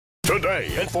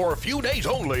Today, and for a few days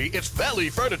only, it's Valley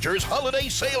Furniture's holiday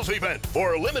sales event.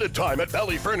 For a limited time at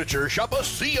Valley Furniture, shop a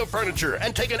sea of furniture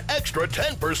and take an extra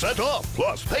 10% off.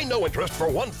 Plus, pay no interest for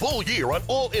 1 full year on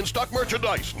all in-stock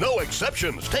merchandise. No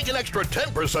exceptions. Take an extra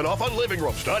 10% off on living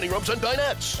rooms, dining rooms, and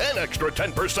dinettes. An extra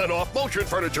 10% off motion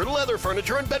furniture, leather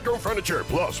furniture, and bedroom furniture.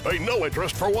 Plus, pay no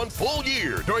interest for 1 full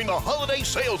year during the holiday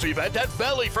sales event at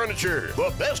Valley Furniture.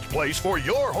 The best place for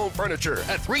your home furniture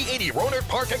at 380 Rohnert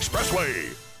Park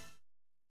Expressway.